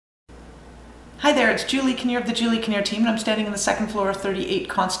Hi there, it's Julie Kinnear of the Julie Kinnear team, and I'm standing on the second floor of 38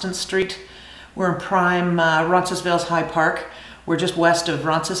 Constance Street. We're in prime Roncesvalles High Park. We're just west of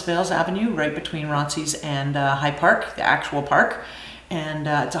Roncesvalles Avenue, right between Roncy's and High Park, the actual park. And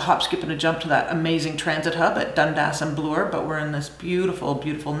it's a hop, skip, and a jump to that amazing transit hub at Dundas and Bloor, but we're in this beautiful,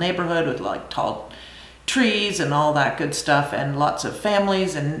 beautiful neighborhood with like tall trees and all that good stuff and lots of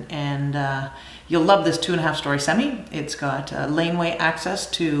families, and you'll love this 2.5-story semi. It's got laneway access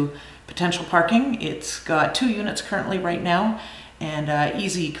to potential parking. It's got 2 units currently right now, and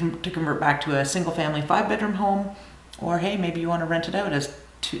easy to convert back to a single family 5-bedroom home, or hey, maybe you want to rent it out as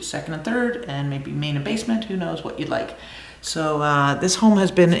second and third, and maybe main and basement, who knows what you'd like. So this home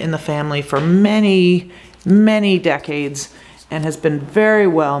has been in the family for many, many decades and has been very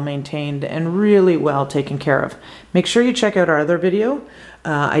well maintained and really well taken care of. Make sure you check out our other video.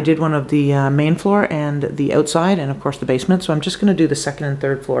 I did one of the main floor and the outside, and of course the basement, so I'm just going to do the second and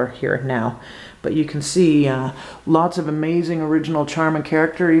third floor here now. But you can see lots of amazing original charm and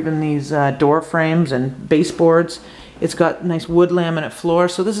character, even these door frames and baseboards. It's got nice wood laminate floor.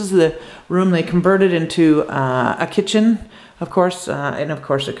 So this is the room they converted into a kitchen, of course, and of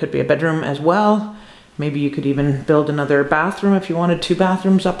course it could be a bedroom as well. Maybe you could even build another bathroom if you wanted 2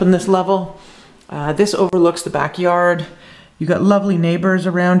 bathrooms up in this level. This overlooks the backyard. You got lovely neighbors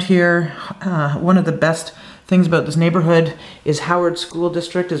around here. One of the best things about this neighborhood is Howard School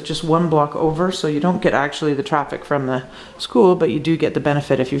District is just 1 block over, so you don't get actually the traffic from the school, but you do get the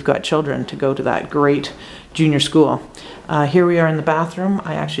benefit if you've got children to go to that great junior school. Here we are in the bathroom.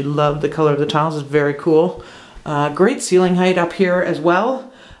 I actually love the color of the tiles. It's very cool. Great ceiling height up here as well.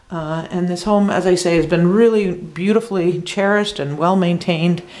 And this home, as I say, has been really beautifully cherished and well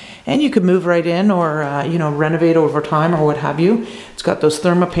maintained, and you could move right in or you know, renovate over time or what have you. It's got those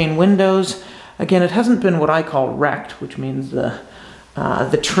thermopane windows. Again, it hasn't been what I call wrecked, which means the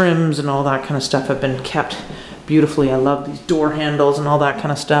trims and all that kind of stuff have been kept beautifully. I love these door handles and all that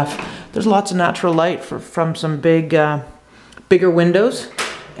kind of stuff. There's lots of natural light from some bigger windows,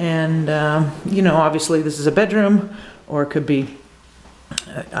 and you know, obviously this is a bedroom, or it could be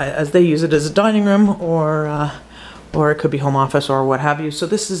as they use it as a dining room, or it could be home office or what have you. So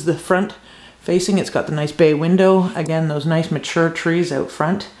this is the front facing. It's got the nice bay window. Again, those nice mature trees out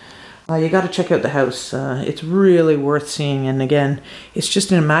front. You got to check out the house. It's really worth seeing, and again, it's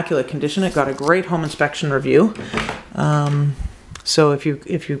just in immaculate condition. It got a great home inspection review. So if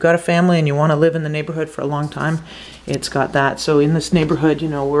you've got a family and you want to live in the neighborhood for a long time, it's got that. So in this neighborhood, you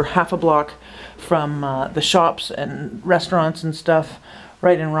know, we're half a block from the shops and restaurants and stuff.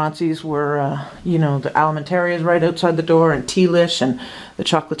 Right in Roncy's, where you know, the Alimentaria is right outside the door, and Tealish and the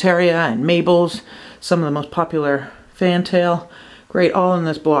Chocolateria and Mabel's, some of the most popular Fantail. Great, all in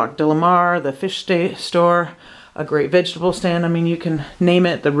this block. Delaney, the fish store, a great vegetable stand. I mean, you can name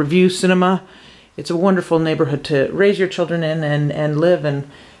it. The Review Cinema. It's a wonderful neighborhood to raise your children in and live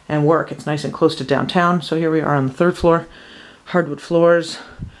and work. It's nice and close to downtown. So here we are on the 3rd floor. Hardwood floors,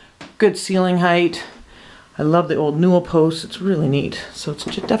 good ceiling height. I love the old newel posts. It's really neat. So it's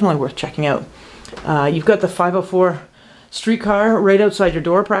definitely worth checking out. You've got the 504 streetcar right outside your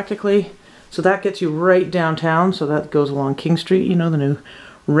door practically. So that gets you right downtown. So that goes along King Street, you know, the new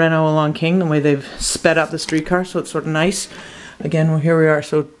Reno along King, the way they've sped up the streetcar. So it's sort of nice. Again, well, here we are.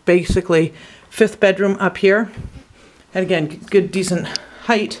 So basically 5th bedroom up here. And again, good, decent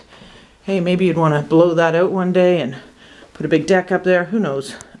height. Hey, maybe you'd want to blow that out one day and put a big deck up there. Who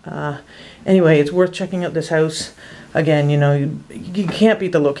knows? Anyway, it's worth checking out this house. Again, you know, you can't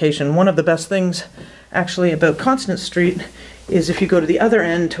beat the location. One of the best things actually about Constance Street is if you go to the other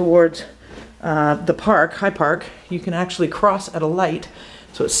end towards the park, High Park, you can actually cross at a light,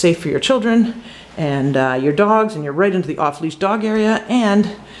 so it's safe for your children and your dogs, and you're right into the off-leash dog area,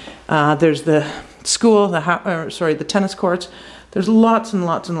 and there's the school, the tennis courts. There's lots and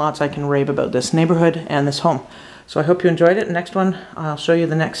lots and lots I can rave about this neighborhood and this home. So I hope you enjoyed it. Next one, I'll show you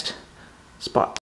the next spot.